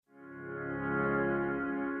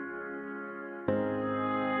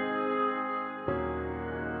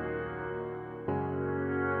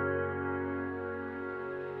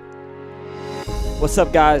What's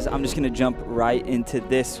up, guys? I'm just going to jump right into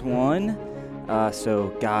this one.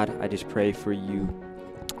 So, God, I just pray for you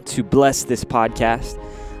to bless this podcast.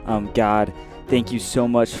 God, thank you so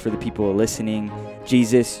much for the people listening.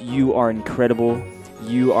 Jesus, you are incredible.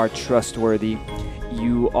 You are trustworthy.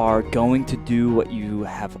 You are going to do what you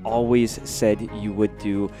have always said you would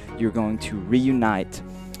do. You're going to reunite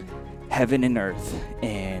heaven and earth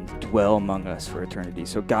and dwell among us for eternity.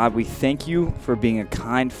 So God, we thank you for being a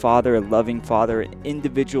kind Father, a loving Father, an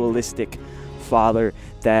individualistic Father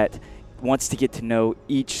that wants to get to know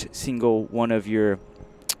each single one of your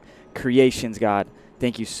creations, God.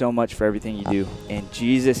 Thank you so much for everything you do. In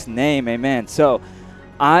Jesus' name, amen. So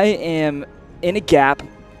I am in a gap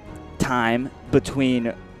time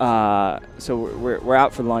between, so we're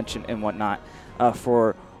out for lunch and whatnot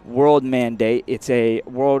for World Mandate. It's a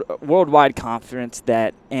worldwide conference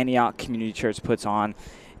that Antioch Community Church puts on,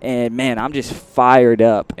 and man, I'm just fired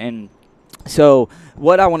up. And so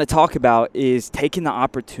what I want to talk about is taking the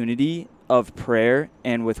opportunity of prayer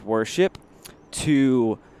and with worship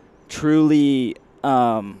to truly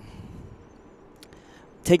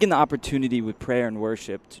taking the opportunity with prayer and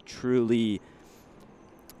worship to truly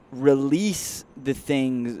release the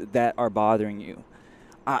things that are bothering you.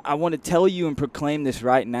 I want to tell you and proclaim this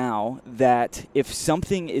right now, that if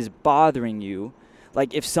something is bothering you,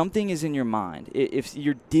 like if something is in your mind, if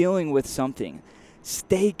you're dealing with something,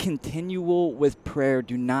 stay continual with prayer.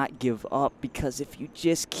 Do not give up, because if you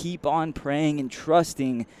just keep on praying and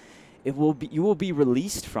trusting, you will be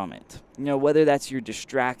released from it. You know, whether that's you're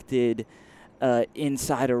distracted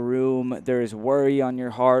inside a room, there is worry on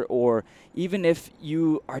your heart, or even if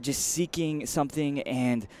you are just seeking something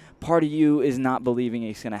and part of you is not believing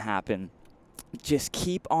it's going to happen, just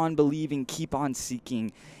keep on believing, keep on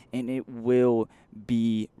seeking, and it will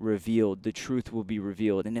be revealed. The truth will be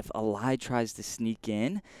revealed. And if a lie tries to sneak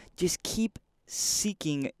in, just keep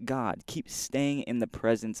seeking God. Keep staying in the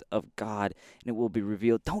presence of God, and it will be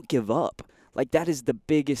revealed. Don't give up. Like, that is the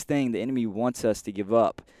biggest thing. The enemy wants us to give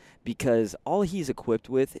up, because all he's equipped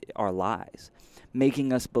with are lies,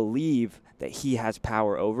 making us believe that he has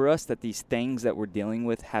power over us, that these things that we're dealing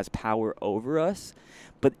with has power over us.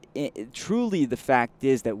 But truly the fact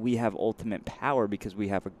is that we have ultimate power, because we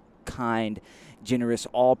have a kind, generous,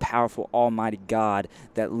 all-powerful, almighty God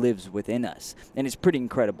that lives within us. And it's pretty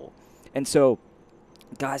incredible. And so,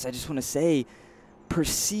 guys, I just want to say,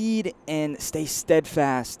 proceed and stay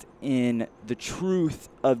steadfast in the truth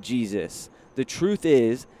of Jesus. The truth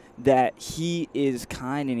is that he is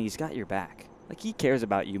kind and he's got your back. Like, he cares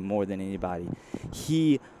about you more than anybody.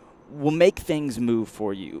 He will make things move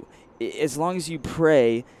for you. As long as you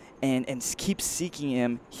pray and keep seeking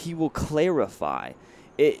him, he will clarify.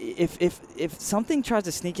 If something tries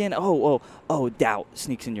to sneak in, doubt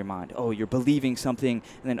sneaks in your mind. Oh, you're believing something,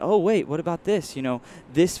 and then, oh, wait, what about this? You know,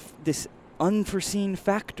 this unforeseen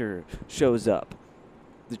factor shows up.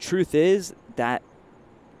 The truth is that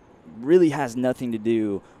really has nothing to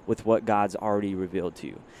do with what God's already revealed to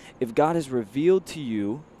you. If God has revealed to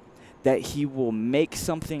you that he will make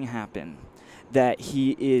something happen, that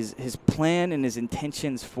his plan and his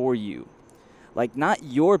intentions for you, like not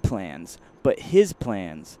your plans, but his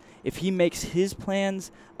plans, if he makes his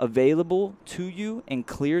plans available to you and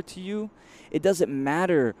clear to you, it doesn't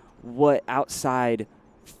matter what outside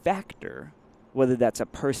factor, whether that's a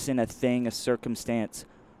person, a thing, a circumstance,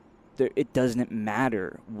 it doesn't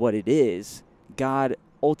matter what it is. God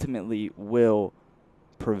ultimately will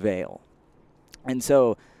prevail. And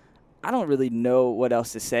so I don't really know what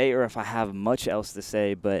else to say, or if I have much else to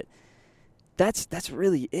say, but that's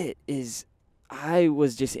really it. Is I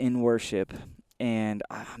was just in worship, and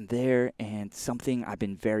I'm there, and something I've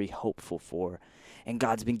been very hopeful for, and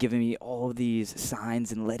God's been giving me all these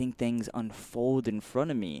signs and letting things unfold in front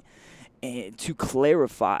of me, and to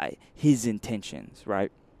clarify his intentions,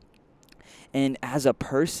 right? And as a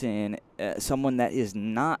person, someone that is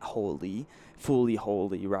not holy, fully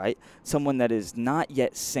holy, right? Someone that is not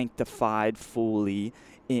yet sanctified fully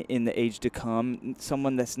in the age to come,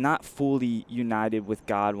 someone that's not fully united with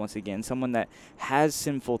God once again, someone that has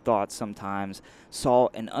sinful thoughts sometimes, saw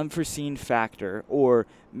an unforeseen factor or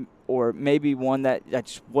maybe one that I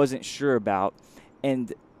just wasn't sure about,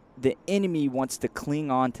 and the enemy wants to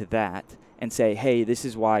cling on to that and say, hey, this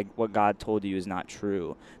is why what God told you is not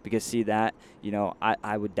true. Because see that,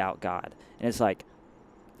 I would doubt God. And it's like,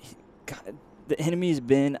 God, the enemy's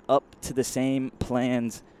been up to the same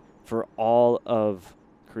plans for all of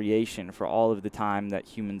creation, for all of the time that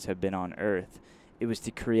humans have been on earth. It was to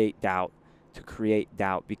create doubt,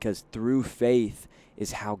 because through faith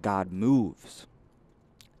is how God moves.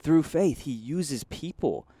 Through faith, he uses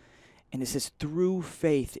people. And it says, through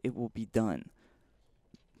faith, it will be done.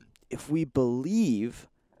 if we believe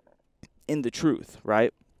in the truth,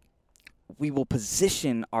 right, we will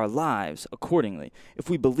position our lives accordingly. If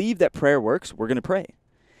we believe that prayer works, we're going to pray.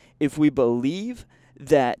 If we believe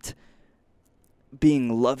that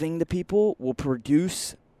being loving to people will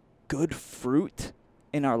produce good fruit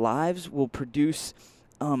in our lives, will produce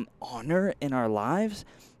honor in our lives,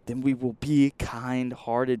 then we will be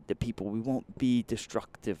kind-hearted to people. We won't be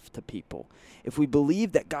destructive to people. If we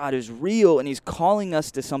believe that God is real and he's calling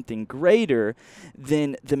us to something greater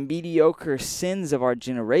than the mediocre sins of our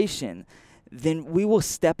generation, then we will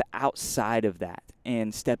step outside of that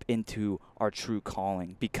and step into our true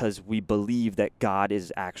calling because we believe that God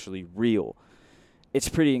is actually real. It's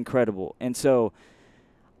pretty incredible. And so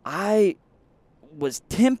I was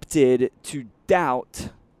tempted to doubt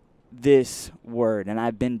this word, and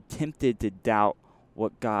I've been tempted to doubt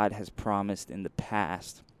what God has promised in the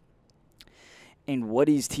past. And what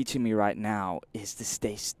he's teaching me right now is to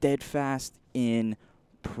stay steadfast in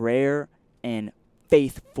prayer and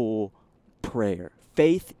faithful prayer.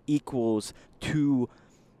 Faith equals to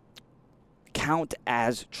count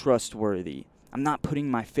as trustworthy. I'm not putting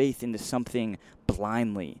my faith into something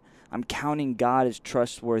blindly. I'm counting God as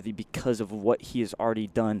trustworthy because of what he has already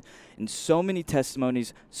done in so many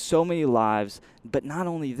testimonies, so many lives. But not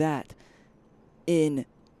only that, in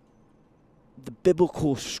the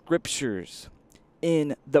biblical scriptures,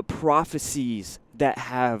 in the prophecies that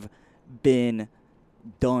have been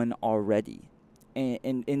done already,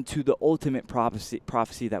 and into the ultimate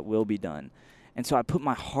prophecy that will be done. And so I put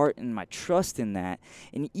my heart and my trust in that.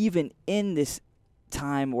 And even in this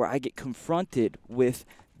time where I get confronted with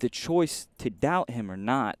the choice to doubt him or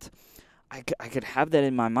not, I could have that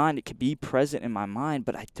in my mind. It could be present in my mind,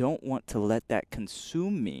 but I don't want to let that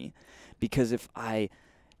consume me, because if I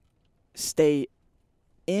stay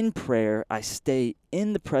in prayer, I stay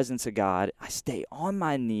in the presence of God, I stay on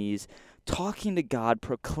my knees, talking to God,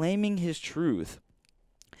 proclaiming his truth,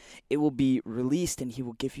 it will be released and he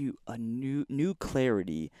will give you a new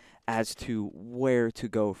clarity as to where to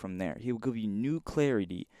go from there. He will give you new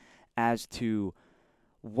clarity as to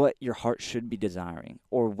what your heart should be desiring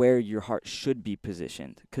or where your heart should be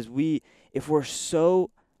positioned. Because if we're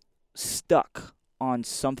so stuck on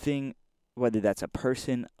something, whether that's a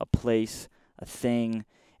person, a place, a thing,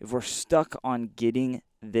 if we're stuck on getting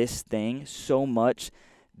this thing so much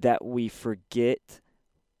that we forget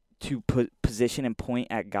to position and point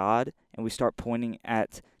at God, and we start pointing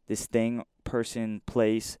at this thing, person,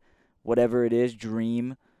 place, whatever it is,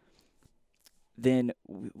 dream, then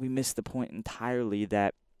we miss the point entirely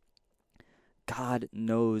that God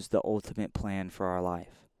knows the ultimate plan for our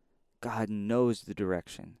life. God knows the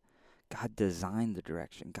direction. God designed the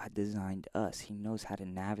direction. God designed us. He knows how to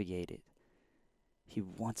navigate it. He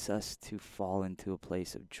wants us to fall into a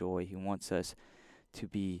place of joy. He wants us to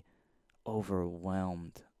be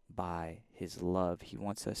overwhelmed by his love. He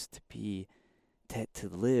wants us to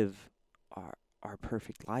live our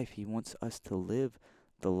perfect life. He wants us to live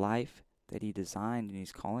the life that he designed and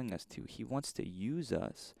he's calling us to. He wants to use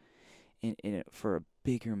us for a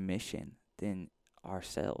bigger mission than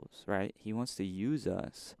ourselves, right? He wants to use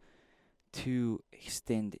us to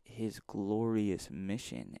extend his glorious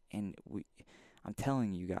mission. And I'm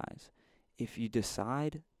telling you guys, if you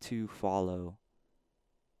decide to follow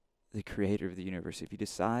the creator of the universe, if you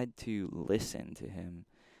decide to listen to him,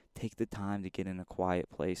 take the time to get in a quiet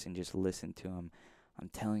place and just listen to him, I'm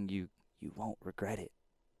telling you, you won't regret it.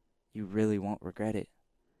 You really won't regret it.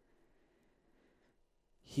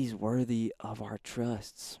 He's worthy of our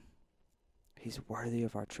trusts. He's worthy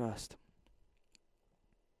of our trust.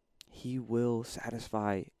 He will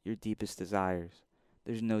satisfy your deepest desires.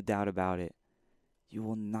 There's no doubt about it. You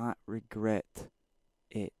will not regret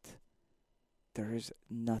it. There is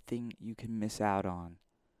nothing you can miss out on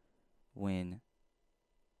when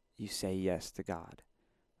you say yes to God.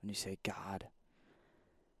 When you say, God,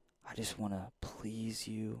 I just want to please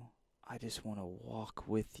you. I just want to walk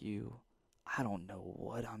with you. I don't know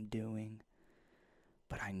what I'm doing,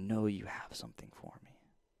 but I know you have something for me.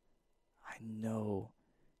 I know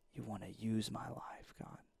you want to use my life,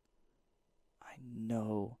 God. I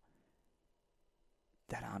know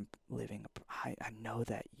that I'm living, I know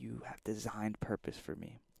that you have designed purpose for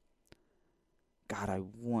me. God, I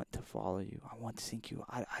want to follow you. I want to seek you.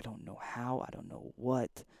 I don't know how, I don't know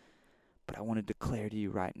what, but I want to declare to you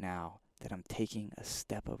right now that I'm taking a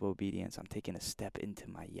step of obedience. I'm taking a step into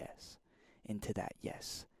my yes, into that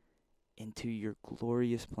yes, into your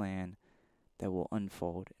glorious plan that will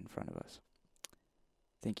unfold in front of us.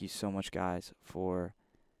 Thank you so much, guys, for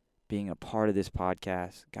being a part of this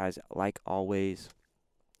podcast. Guys, like always,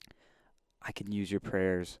 I can use your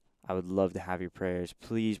prayers. I would love to have your prayers.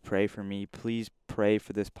 Please pray for me. Please pray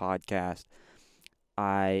for this podcast.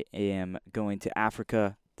 I am going to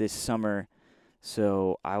Africa this summer,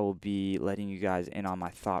 so I will be letting you guys in on my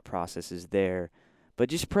thought processes there. But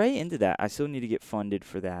just pray into that. I still need to get funded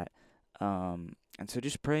for that. And so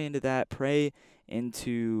just pray into that. Pray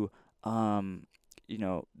into,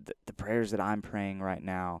 the prayers that I'm praying right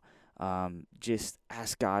now. Just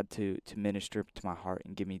ask God to minister to my heart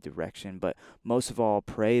and give me direction. But most of all,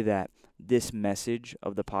 pray that this message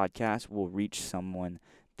of the podcast will reach someone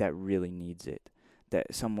that really needs it,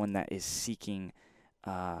 that someone that is seeking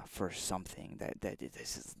for something, that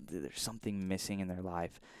there's something missing in their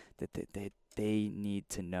life that they need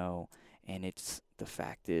to know. And the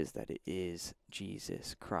fact is that it is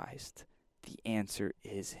Jesus Christ. The answer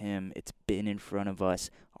is Him. It's been in front of us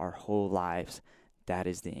our whole lives. That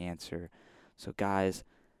is the answer. So guys,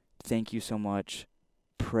 thank you so much.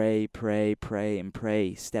 Pray, pray, pray, and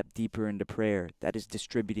pray. Step deeper into prayer. That is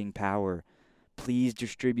distributing power. Please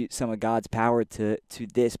distribute some of God's power to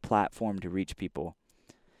this platform to reach people.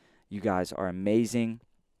 You guys are amazing.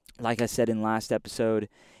 Like I said in last episode,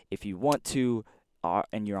 if you want to,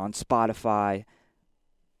 and you're on Spotify,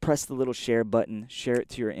 press the little share button. Share it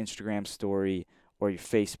to your Instagram story or your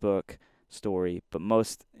Facebook story. But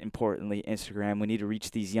most importantly, Instagram. We need to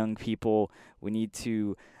reach these young people. We need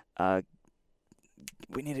to.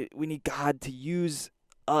 We need God to use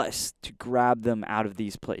us to grab them out of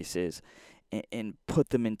these places and put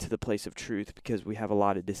them into the place of truth, because we have a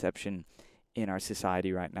lot of deception in our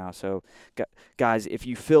society right now. So, guys, if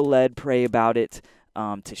you feel led, pray about it.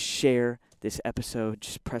 To share this episode,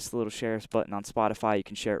 just press the little share button on Spotify. You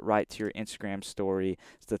can share it right to your Instagram story.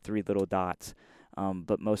 It's the 3 little dots.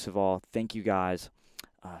 But most of all, thank you guys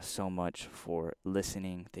so much for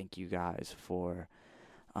listening. Thank you guys for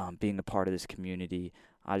being a part of this community.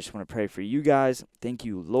 I just want to pray for you guys. Thank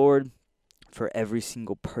you, Lord, for every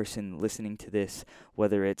single person listening to this,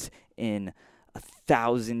 whether it's in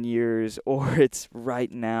 1,000 years or it's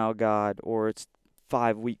right now, God, or it's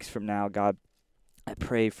 5 weeks from now, God. I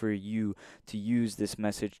pray for you to use this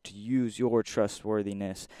message, to use your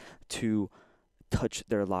trustworthiness to touch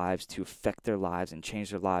their lives, to affect their lives and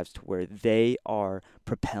change their lives to where they are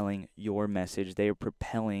propelling your message. They are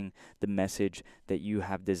propelling the message that you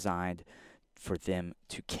have designed for them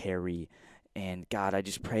to carry. And God, I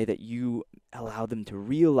just pray that you allow them to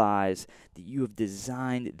realize that you have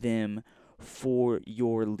designed them for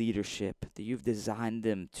your leadership, that you've designed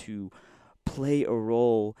them to play a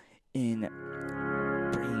role in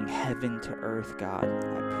bringing heaven to earth, God.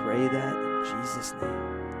 I pray that in Jesus' name.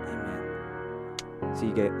 Amen. See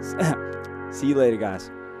you guys. See you later, guys.